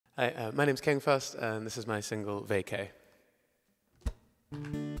Hi, my name's Kingfast, and this is my single, VACAY.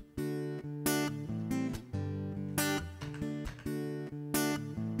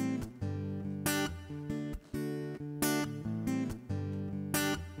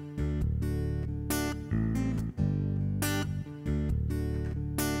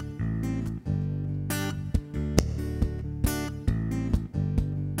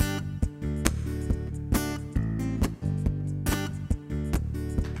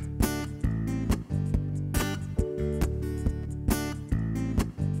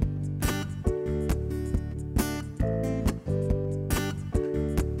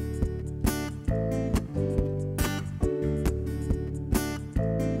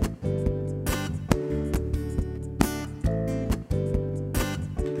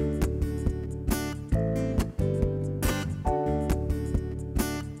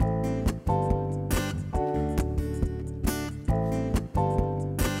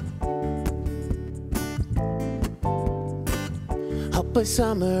 Hot boy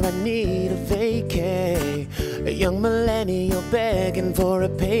summer, I need a vacay. A young millennial begging for a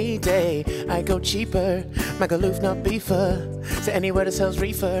payday. I go cheaper, Magaluf, not beefer. So anywhere that sells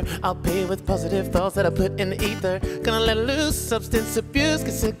reefer, I'll pay with positive thoughts that I put in the ether. Gonna let loose substance abuse,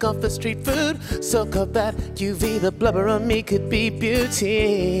 get sick off the street food. Soak up that UV, the blubber on me could be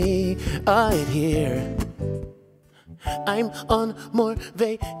beauty. I'd hear I'm on more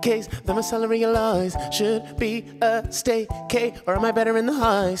vacays than my salary allows. Should be a staycay, or am I better in the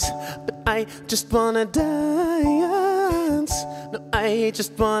highs? But I just wanna dance. No, I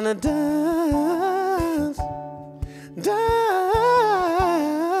just wanna dance. Dance.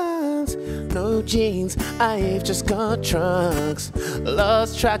 No jeans, I've just got trunks.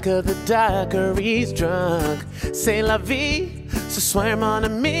 Lost track of the daiquiris drunk. C'est la vie, ce soir mon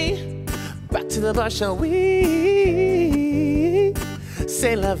ami. Back to the bar, shall we?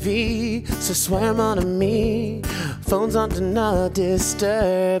 C'est la vie, ce soir mon ami. Phones on do not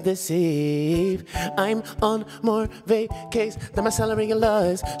disturb this eve. I'm on more vacays than my salary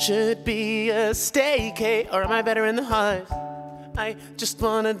allows. Should be a staycay, or am I better in the highs? I just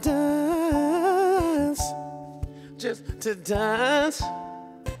wanna dance, just to dance.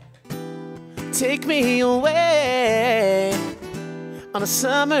 Take me away on a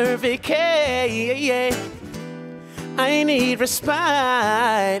summer vacay. I need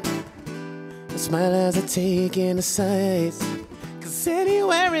respite. I smile as I take in the sights. 'Cause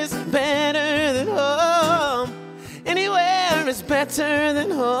anywhere is better than home. Anywhere is better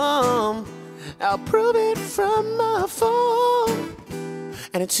than home. I'll prove it from my phone.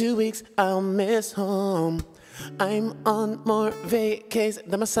 And in 2 weeks I'll miss home. I'm on more vacays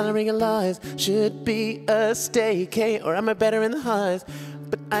than my salary allows. Should be a staycay, or am I better in the highs?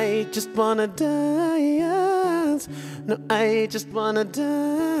 But I just wanna dance. No, I just wanna dance.